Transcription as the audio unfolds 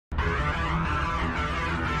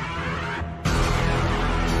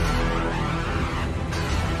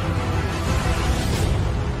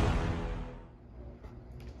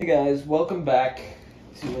Hey guys, welcome back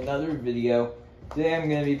to another video. Today I'm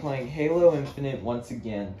going to be playing Halo Infinite once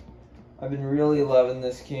again. I've been really loving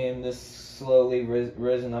this game. This slowly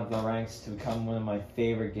risen up the ranks to become one of my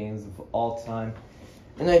favorite games of all time.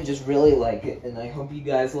 And I just really like it, and I hope you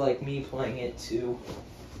guys like me playing it too.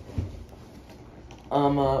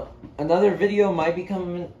 Another video might be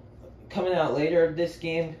coming out later of this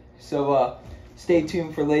game, so stay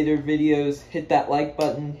tuned for later videos. Hit that like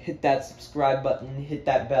button, hit that subscribe button, hit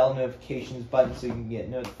that bell notifications button so you can get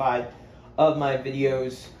notified of my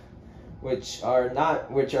videos, which are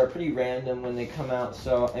pretty random when they come out.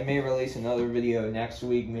 So I may release another video next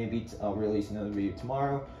week, maybe I'll release another video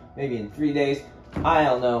tomorrow, maybe in 3 days. I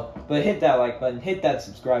don't know, but hit that like button, hit that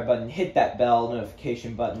subscribe button, hit that bell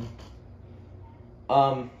notification button.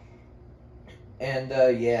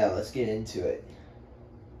 Yeah, let's get into it.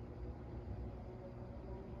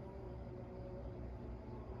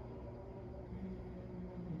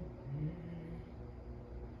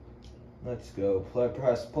 Let's go.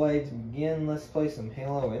 Press play to begin. Let's play some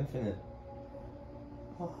Halo Infinite.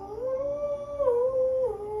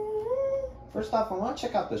 First off, I want to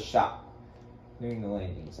check out the shop during the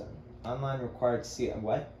landing zone. Online required to see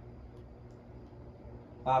what?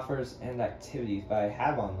 Offers and activities, but I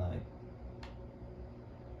have online.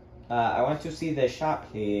 I want to see the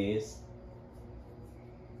shop, please.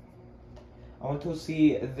 I want to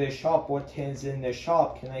see the shop. What is in the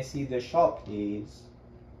shop? Can I see the shop, please?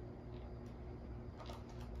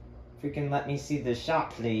 If you can let me see the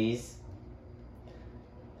shop, please.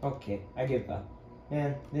 Okay, I give up.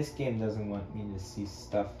 Man, this game doesn't want me to see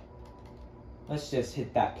stuff. Let's just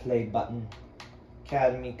hit that play button.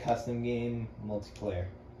 Academy, custom game, multiplayer.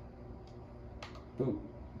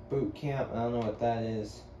 Boot camp, I don't know what that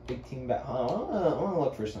is. Big team back. I want to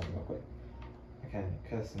look for something real quick. Academy,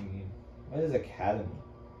 custom game. What is Academy?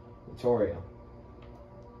 Tutorial.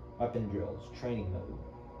 Weapon drills, training mode.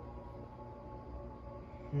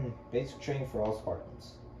 Basic training for all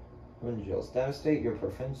Spartans. Weapon drills. Demonstrate your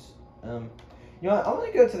preference. You know what? I want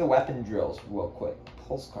to go to the weapon drills real quick.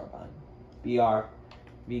 Pulse carbine. BR.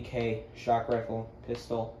 VK. Shock rifle.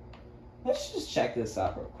 Pistol. Let's just check this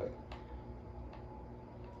out real quick.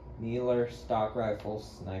 Needler. Stock rifle.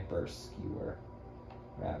 Sniper. Skewer.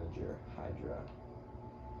 Ravager. Hydra.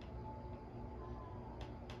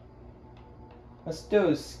 Let's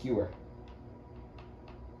do Skewer.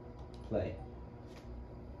 Play.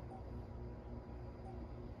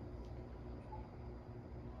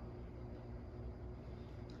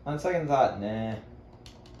 On second thought, nah,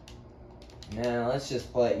 let's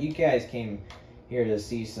just play. You guys came here to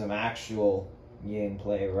see some actual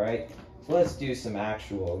gameplay, right? So let's do some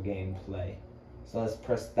actual gameplay. So let's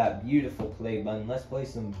press that beautiful play button. Let's play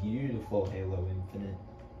some beautiful Halo Infinite.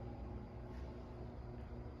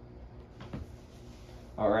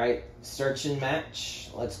 Alright, search and match.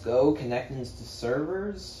 Let's go. Connecting to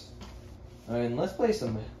servers. Let's play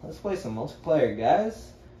some multiplayer, guys.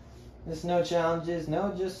 There's no challenges,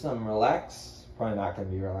 no, just some relax. Probably not gonna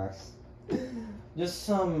be relaxed. Just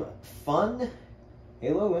some fun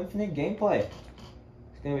Halo Infinite gameplay.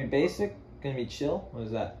 It's gonna be basic, gonna be chill. What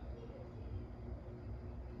is that?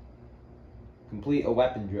 Complete a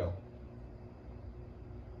weapon drill.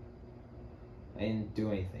 I didn't do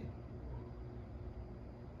anything.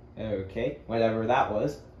 Okay, whatever that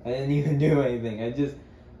was. I didn't even do anything. I just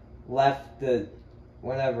left the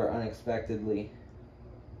whatever unexpectedly.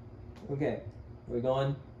 Okay, we're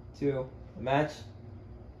going to a match,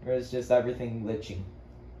 or is just everything glitching?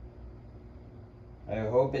 I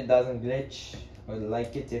hope it doesn't glitch. I would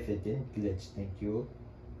like it if it didn't glitch, thank you.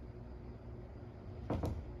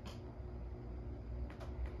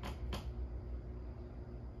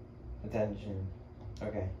 Attention.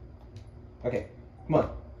 Okay, come on,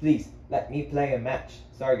 please, let me play a match.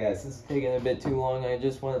 Sorry guys, this is taking a bit too long. I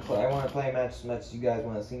want to play a match as much as you guys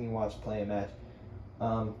want to see me play a match.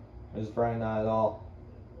 It's probably not at all,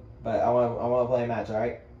 but I want to play a match. All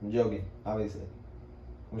right, I'm joking, obviously.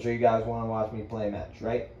 I'm sure you guys want to watch me play a match,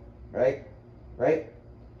 right?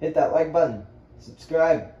 Hit that like button,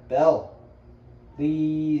 subscribe, bell,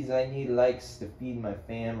 please. I need likes to feed my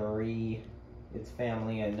family. It's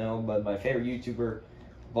family, I know, but my favorite YouTuber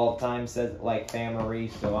of all time says it like family,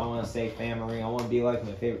 so I want to say family. I want to be like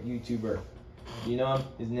my favorite YouTuber. You know him?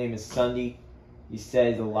 His name is Sunday. He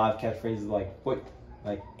says a lot of catchphrases like "what."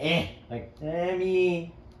 Like me. I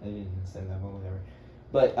didn't say that, but whatever.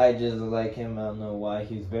 But I just like him. I don't know why.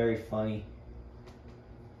 He's very funny.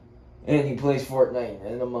 And he plays Fortnite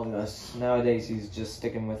and Among Us. Nowadays, he's just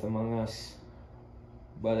sticking with Among Us.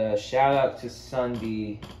 But shout out to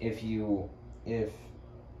Sunday if you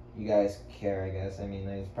guys care, I guess. I mean,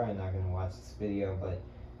 he's probably not going to watch this video, but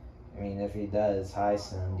I mean, if he does, hi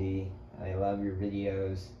Sundy. I love your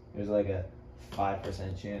videos. There's like a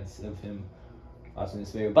 5% chance of him watching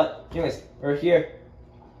this video. But anyways, we're here.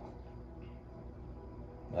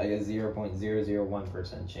 Like a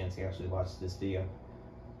 0.001% chance he actually watched this video.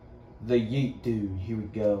 The Yeet Dude, here we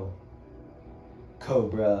go.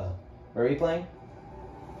 Cobra. Where are we playing?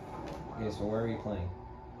 Okay, so where are we playing?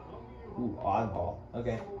 Ooh, oddball.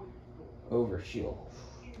 Okay. Overshield.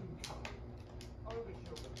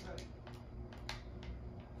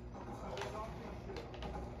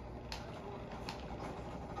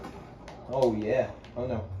 Oh yeah. Oh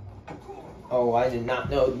no. Oh, I did not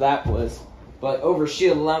know that was. But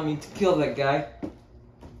Overshield allowed me to kill that guy.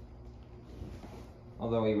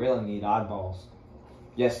 Although we really need oddballs.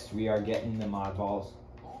 Yes, we are getting them oddballs.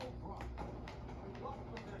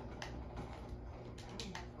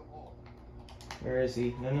 Where is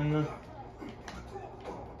he? No, no, no.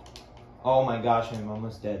 Oh my gosh, I'm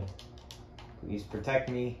almost dead. Please protect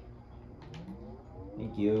me.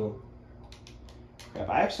 Thank you. Crap,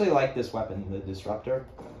 I actually like this weapon, the Disruptor.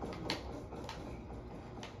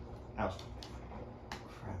 Ouch.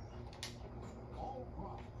 Crap.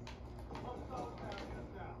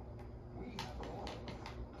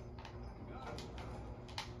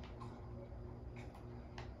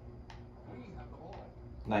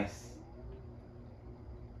 Nice.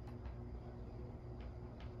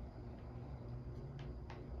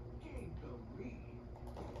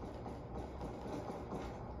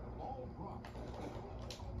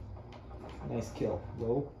 Nice kill.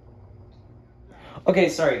 Whoa. Okay,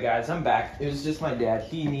 sorry guys, I'm back. It was just my dad.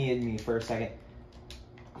 He needed me for a second.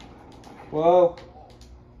 Whoa.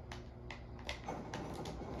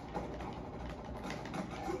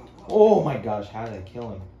 Oh my gosh, how did I kill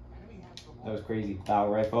him? That was crazy. Battle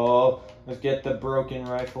rifle. Let's get the broken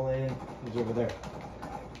rifle in. He's over there.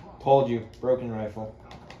 Told you, broken rifle.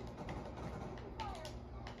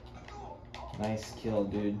 Nice kill,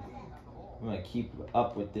 dude. I'm gonna keep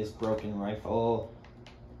up with this broken rifle.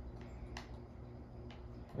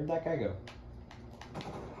 Where'd that guy go?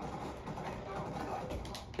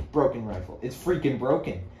 Broken rifle. It's freaking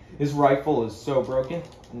broken. This rifle is so broken.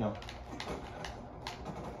 No.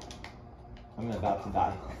 I'm about to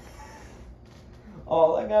die.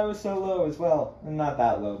 Oh, that guy was so low as well. Not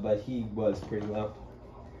that low, but he was pretty low.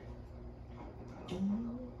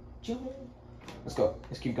 Let's go.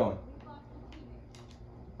 Let's keep going.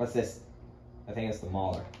 What's this? I think it's the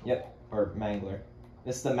Mauler. Yep, or Mangler.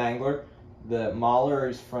 This is the Mangler. The Mauler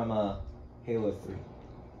is from Halo 3.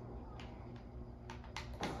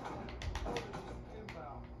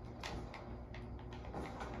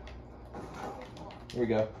 Here we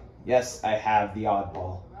go. Yes, I have the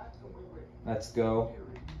oddball. Let's go.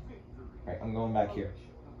 Alright, I'm going back here.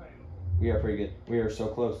 We are pretty good. We are so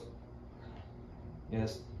close.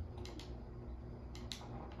 Yes.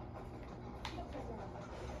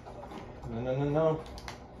 No, no, no, no.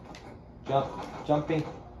 Jump. Jumping.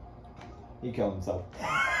 He killed himself.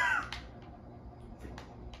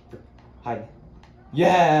 Hide.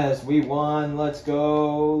 Yes, we won. Let's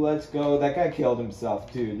go. Let's go. That guy killed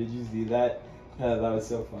himself too. Did you see that? That was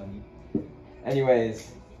so funny.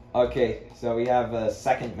 Anyways, okay, so we have a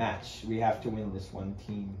second match. We have to win this one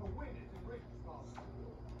team.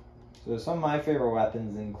 So some of my favorite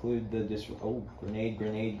weapons include the grenade,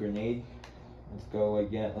 grenade, grenade. Let's go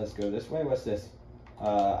again. Let's go this way. What's this?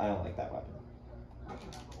 I don't like that weapon.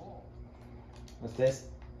 What's this?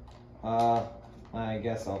 I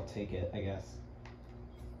guess I'll take it, I guess.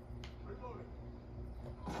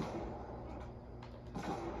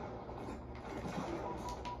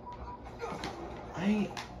 I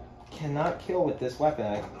cannot kill with this weapon.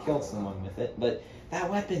 I killed someone with it, but that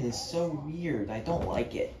weapon is so weird. I don't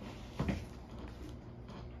like it.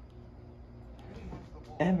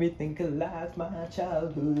 Everything collides, my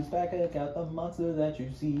childhood's back. I got the monster that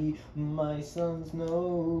you see. My sons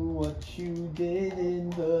know what you did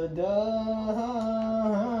in the dark.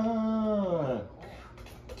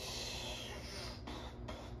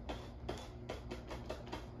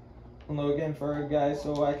 I'm looking for a guy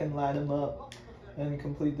so I can light him up and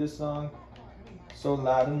complete this song. So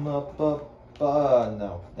light him up.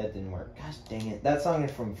 No, that didn't work. Gosh dang it. That song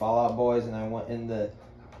is from Fall Out Boys, and I want in the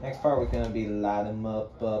next part was gonna be light 'em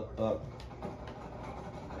up.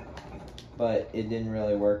 But it didn't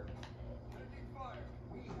really work.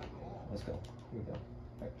 Let's go. Here we go.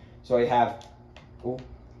 Right. So I have. Oh.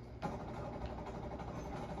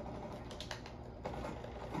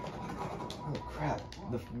 Oh crap!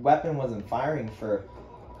 The weapon wasn't firing for.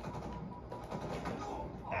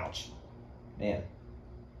 Ouch, man.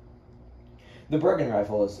 The broken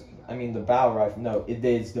rifle is I mean the battle rifle. No, it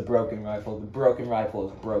is the broken rifle. The broken rifle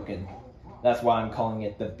is broken. That's why I'm calling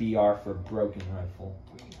it the BR for broken rifle.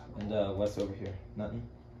 And what's over here? Nothing.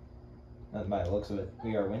 Nothing by the looks of it.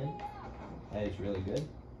 We are winning. That is really good.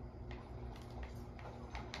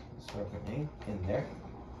 Let's throw a grenade in there.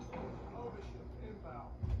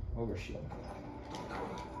 Overshield.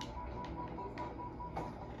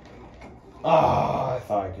 Ah, I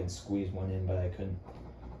thought I could squeeze one in, but I couldn't.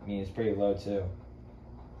 I mean, it's pretty low too.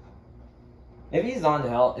 If he's on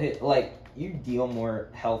health, like, you deal more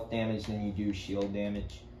health damage than you do shield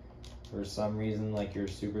damage. For some reason, like, your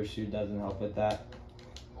super shoot doesn't help with that.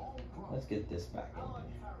 Let's get this back in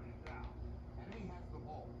here.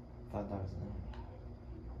 Thought that was an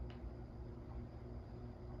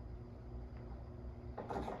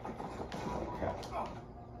enemy. Crap.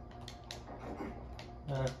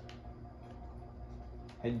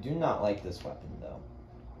 I do not like this weapon, though.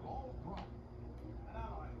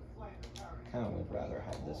 I kind of would rather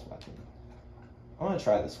have this weapon. I want to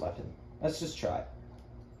try this weapon. Let's just try it.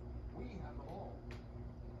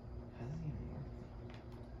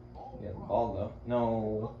 Yeah, the ball though.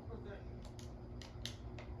 No.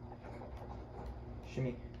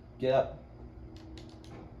 Shimmy. Get up.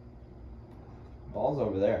 Ball's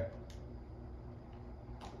over there.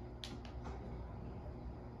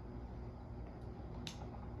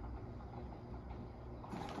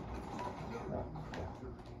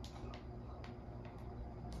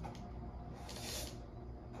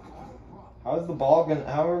 How's the ball gonna,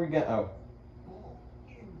 how are we gonna, oh.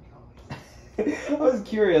 I was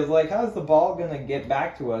curious, like, how's the ball gonna get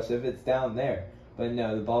back to us if it's down there? But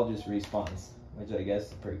no, the ball just respawns, which I guess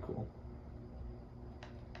is pretty cool.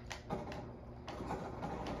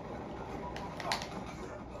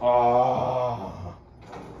 Oh,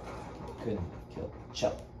 couldn't kill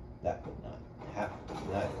Chuck. That would not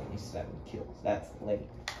happen. Not only 7 kills. That's late.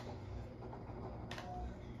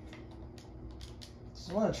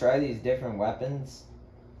 Just want to try these different weapons.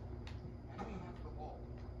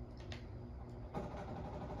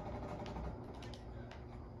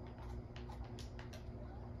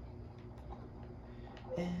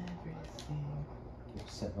 Everything.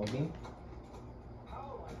 Sentinel beam.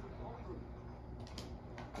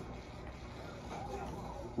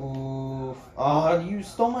 Oof. Oh, you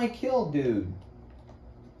stole my kill, dude.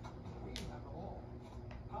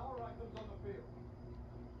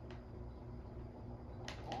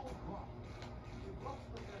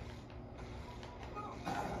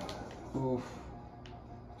 Oof.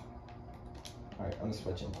 Alright, I'm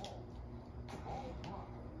switching.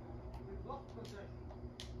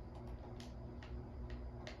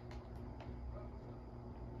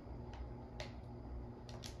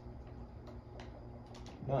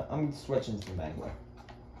 No, I'm switching to the Magler.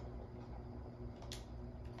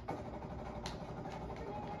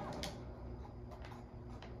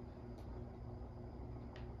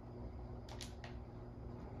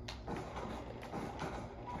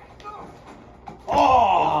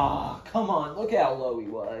 Oh, come on, look how low he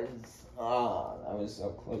was. Ah, I was so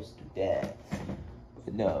close to death.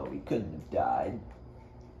 But no, we couldn't have died.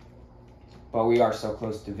 But we are so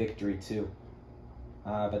close to victory too.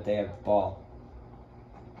 But they have the ball.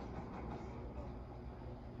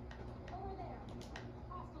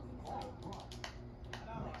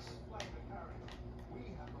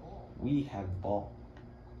 We have the ball.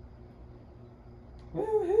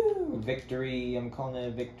 Woohoo! Victory. I'm calling it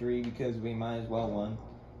a victory because we might as well won.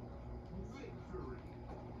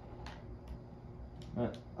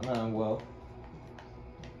 I'm not whoa.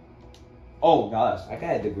 Oh gosh, I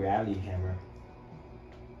got the gravity hammer.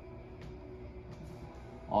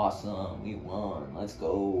 Awesome, we won. Let's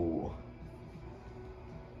go.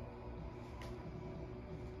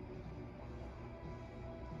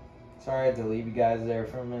 Sorry I had to leave you guys there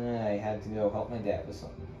for a minute. I had to go help my dad with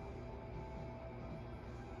something.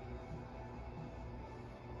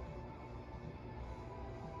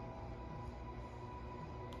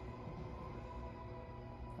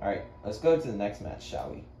 Alright, let's go to the next match, shall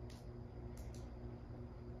we?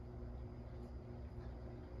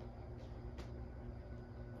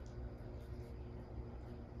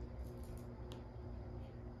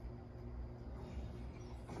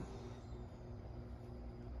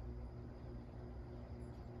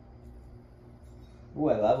 Ooh,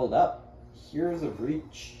 I leveled up. Heroes of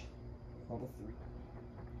Reach. Level 3.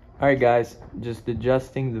 Alright guys, just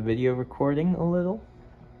adjusting the video recording a little.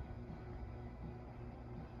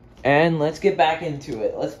 And let's get back into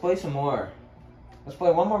it. Let's play some more. Let's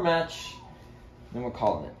play one more match, then we're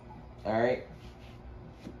calling it. Alright?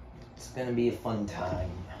 It's gonna be a fun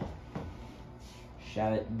time.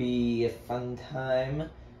 Shall it be a fun time?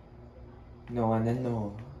 No one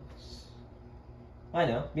knows. I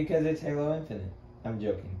know, because it's Halo Infinite. I'm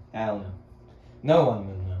joking. I don't know. No one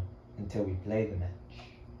will know until we play the match.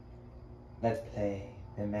 Let's play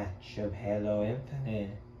the match of Halo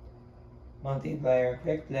Infinite. Multiplayer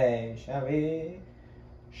quick play, shall we?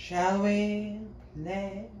 Shall we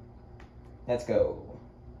play? Let's go.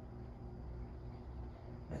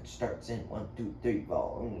 Match starts in 1, 2, 3,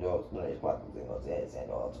 4, 1, 2, 3, 4, 5, 6, 7,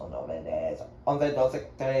 8, 9, 10, 11, 12,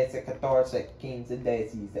 13, 14, 15,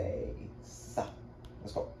 16.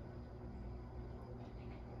 Let's go.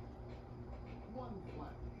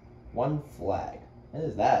 One flag. What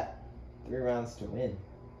is that? 3 rounds to win.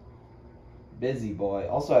 Busy boy.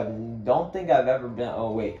 Also, I don't think I've ever been.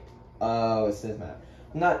 Oh, wait. Oh, it's this map.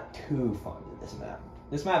 I'm not too fond of this map.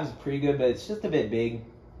 This map is pretty good, but it's just a bit big,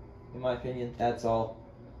 in my opinion. That's all.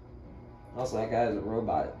 Also, that guy is a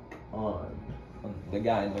robot on the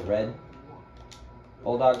guy in the red.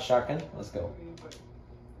 Bulldog shotgun. Let's go.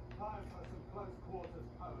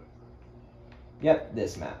 Yep,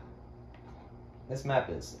 this map. This map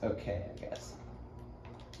is okay, I guess.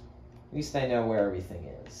 At least I know where everything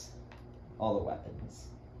is. All the weapons.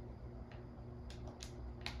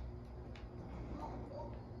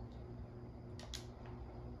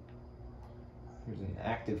 There's an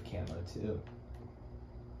active camo too.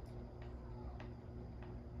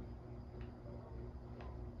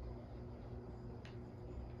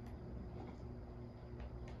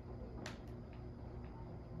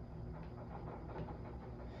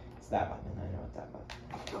 It's that button. I know it's that button.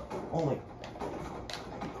 Oh my.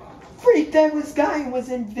 Freak, that guy was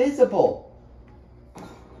invisible.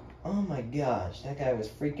 Oh my gosh, that guy was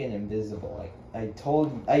freaking invisible.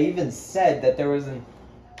 I even said that there was an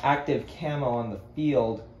active camo on the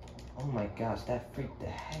field. Oh my gosh, that freaked the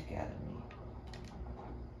heck out of me.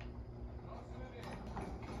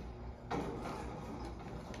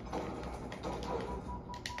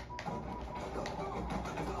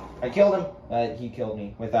 I killed him, but he killed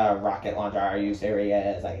me with a rocket launcher. Are you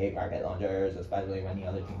serious? I hate rocket launchers, especially when the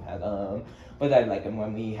other team has them. But I like them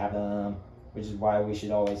when we have them, which is why we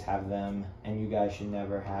should always have them, and you guys should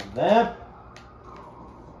never have them.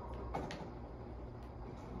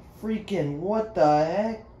 Freaking what the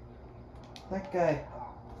heck? That guy.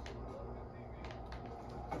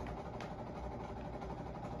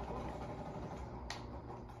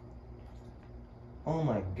 Oh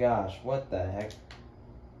my gosh, what the heck?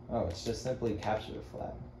 Oh, it's just simply capture the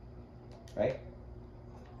flag. Right?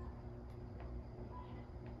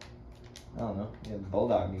 I don't know. You have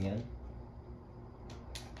Bulldog again.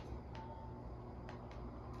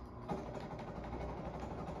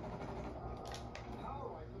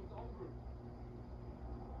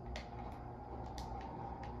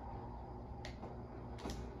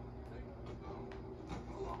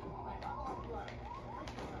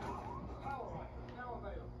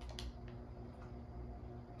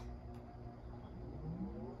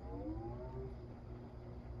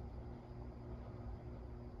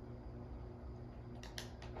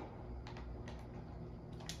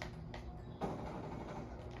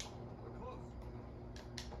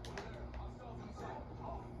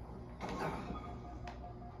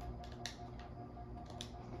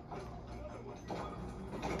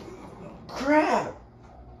 Crap!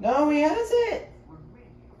 No, he has it!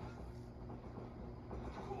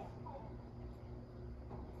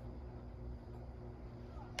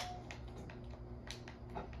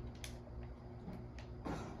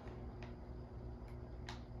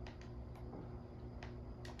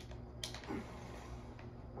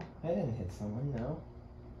 I didn't hit someone, no.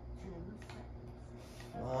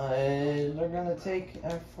 They're gonna take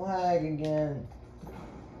our flag again.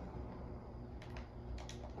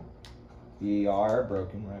 BR,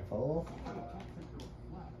 broken rifle.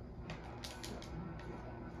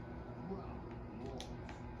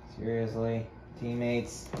 Seriously?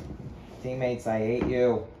 Teammates, I hate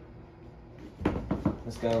you.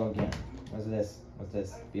 Let's go again. What's this? What's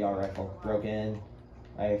this? BR rifle. Broken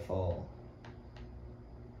rifle.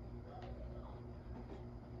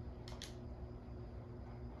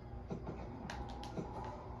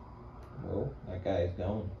 Whoa, that guy is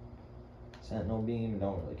going. Sentinel beam,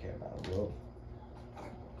 don't really care about it. Whoa.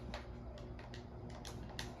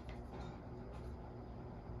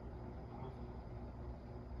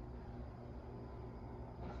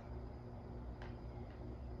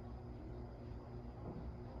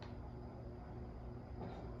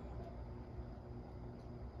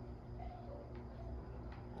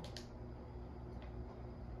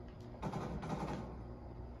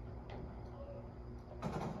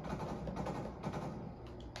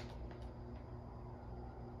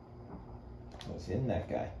 What's in that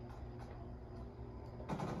guy?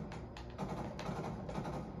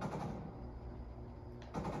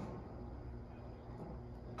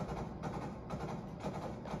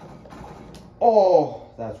 Oh,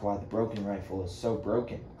 that's why the broken rifle is so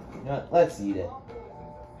broken. You know what? Let's eat it.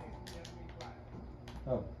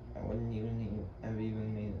 Oh, I wouldn't even have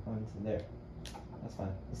even made it onto there. That's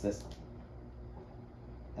fine. What's this?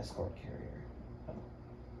 Escort carrier.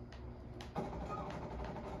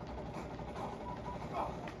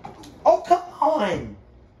 Oh, come on!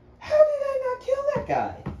 How did I not kill that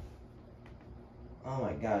guy? Oh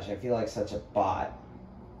my gosh, I feel like such a bot.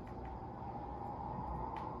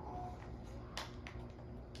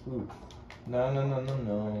 Ooh. No, no, no, no,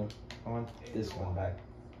 no. I want this one back.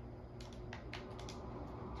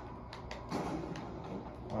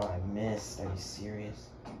 Oh, I missed. Are you serious?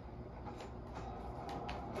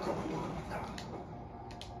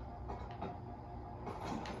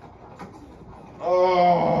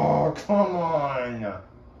 Oh, come on.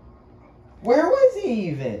 Where was he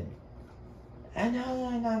even? And how did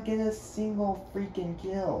I not get a single freaking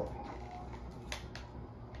kill?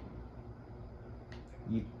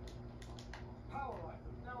 You...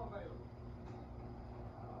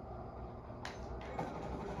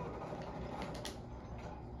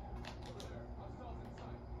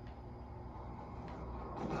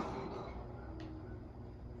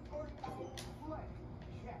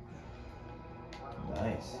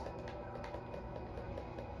 Nice.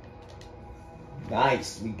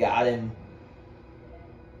 Nice, we got him.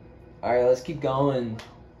 Alright, let's keep going.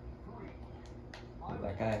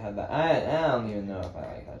 That guy had that. I don't even know if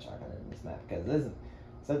I like that shotgun in this map because this is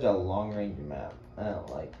such a long range map. I don't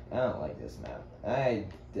like this map. I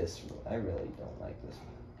really don't like this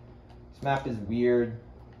map. This map is weird.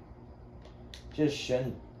 Just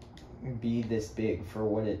shouldn't be this big for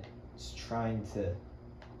what it's trying to,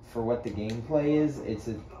 for what the gameplay is. It's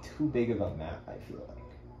too big of a map, I feel like.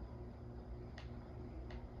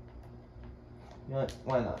 You know what?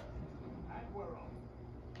 Why not?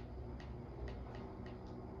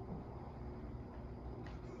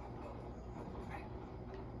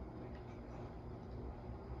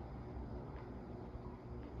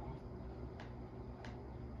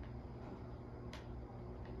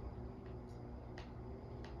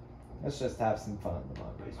 Let's just have some fun, come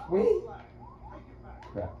on, boys. Wait!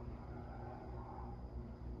 Crap.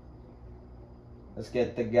 Let's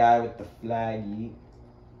get the guy with the flaggy.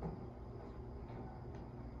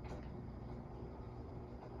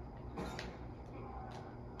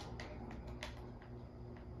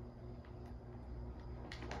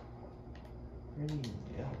 Where do you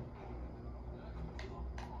go?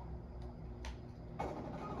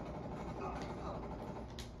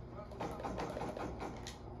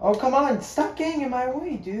 Oh, come on! Stop getting in my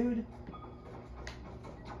way, dude!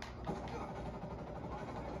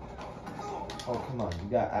 Oh, come on.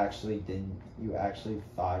 You actually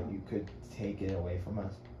thought you could take it away from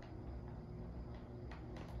us?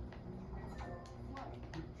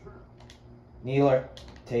 Needler,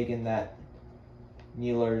 taking that.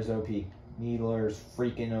 Needler's OP. Needler's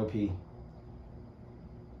freaking OP.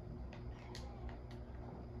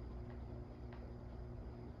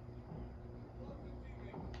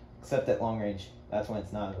 Except at long range. That's when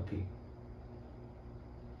it's not OP.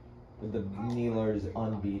 But the Needler is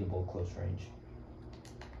unbeatable close range.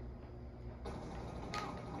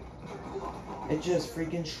 It just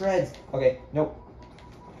freaking shreds. Okay, nope.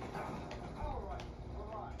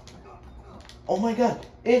 Oh my god,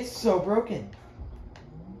 it's so broken.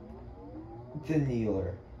 The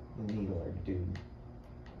Needler, dude.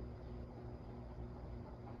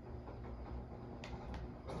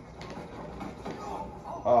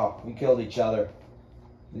 Oh, we killed each other.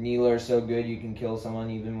 The Needler is so good you can kill someone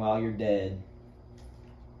even while you're dead.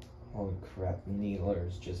 Holy crap, the Needler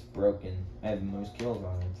is just broken. I have the most kills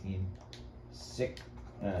on the team. Sick.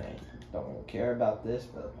 I don't really care about this,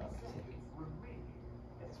 but I'll take it.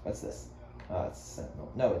 What's this? Oh, it's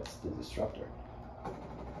Sentinel. No, it's the Disruptor.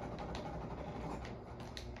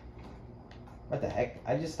 What the heck?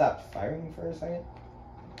 I just stopped firing for a second.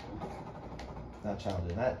 Not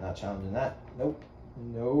challenging that. Not challenging that. Nope.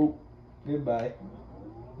 Nope. Goodbye.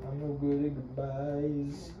 I'm no good at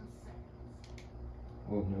goodbyes.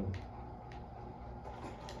 Oh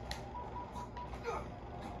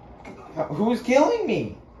no. Who's killing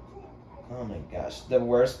me? Oh my gosh. The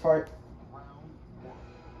worst part.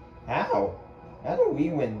 How? How do we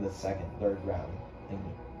win the third round?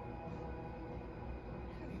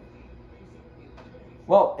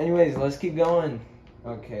 Well, anyways, let's keep going.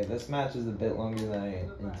 Okay, this match is a bit longer than I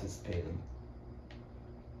anticipated.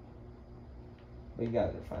 But you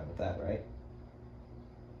guys are fine with that, right?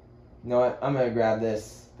 You know what? I'm gonna grab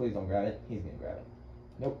this. Please don't grab it. He's gonna grab it.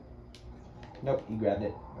 Nope. Nope, he grabbed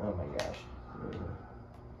it. Oh my gosh.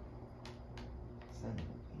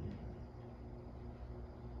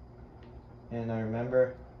 And I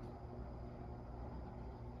remember.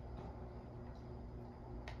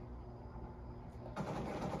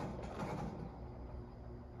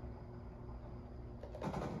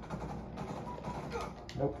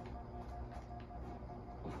 Nope.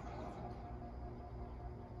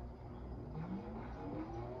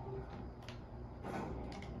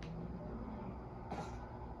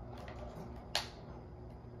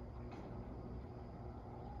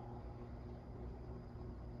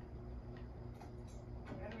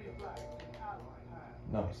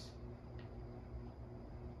 Nice.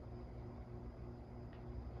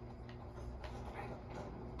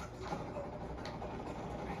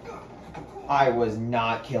 I was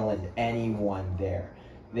not killing anyone there.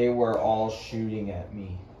 They were all shooting at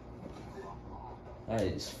me. That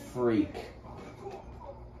is freak.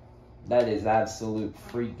 That is absolute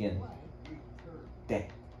freaking.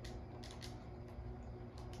 Dang.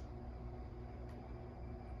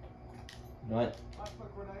 You know what?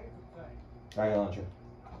 Rocket launcher.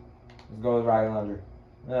 Let's go with rocket launcher.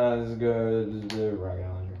 No, this is good. This is good. Rocket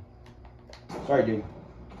launcher. Sorry, dude.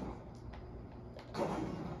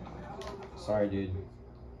 Sorry, dude.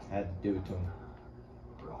 Had to do it to him.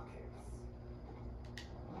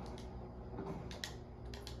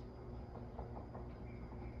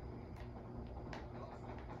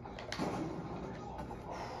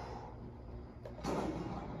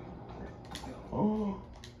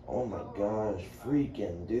 Oh my gosh,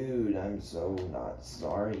 freaking dude, I'm so not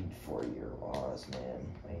sorry for your loss, man.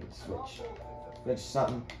 I need to switch. Switch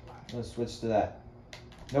something. Let's switch to that.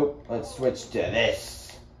 Nope, let's switch to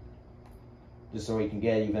this. Just so we can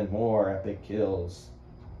get even more epic kills.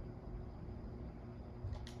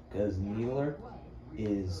 Because Needler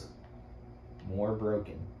is more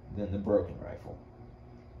broken than the broken rifle.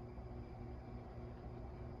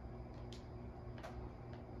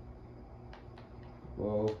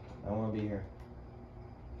 Whoa, I don't want to be here.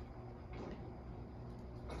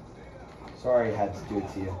 Sorry, I had to do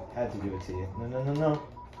it to you. Had to do it to you. No, no, no, no.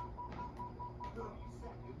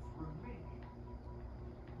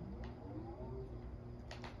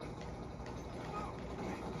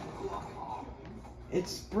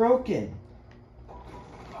 It's broken.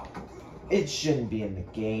 It shouldn't be in the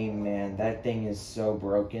game, man. That thing is so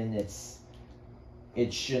broken.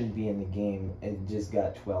 It shouldn't be in the game. It just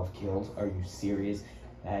got 12 kills. Are you serious?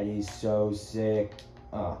 That is so sick.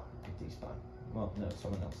 Oh, it despawned. Well, no,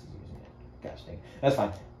 someone else is using it. Gosh dang. That's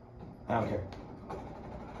fine. I don't care.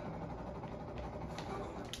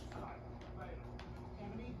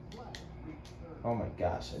 Oh my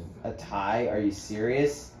gosh. A tie? Are you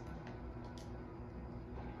serious?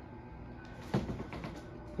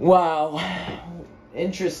 Wow.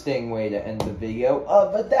 Interesting way to end the video.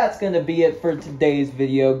 But that's going to be it for today's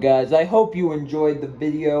video, guys. I hope you enjoyed the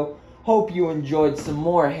video. Hope you enjoyed some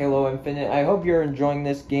more Halo Infinite. I hope you're enjoying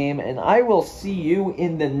this game. And I will see you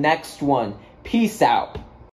in the next one. Peace out.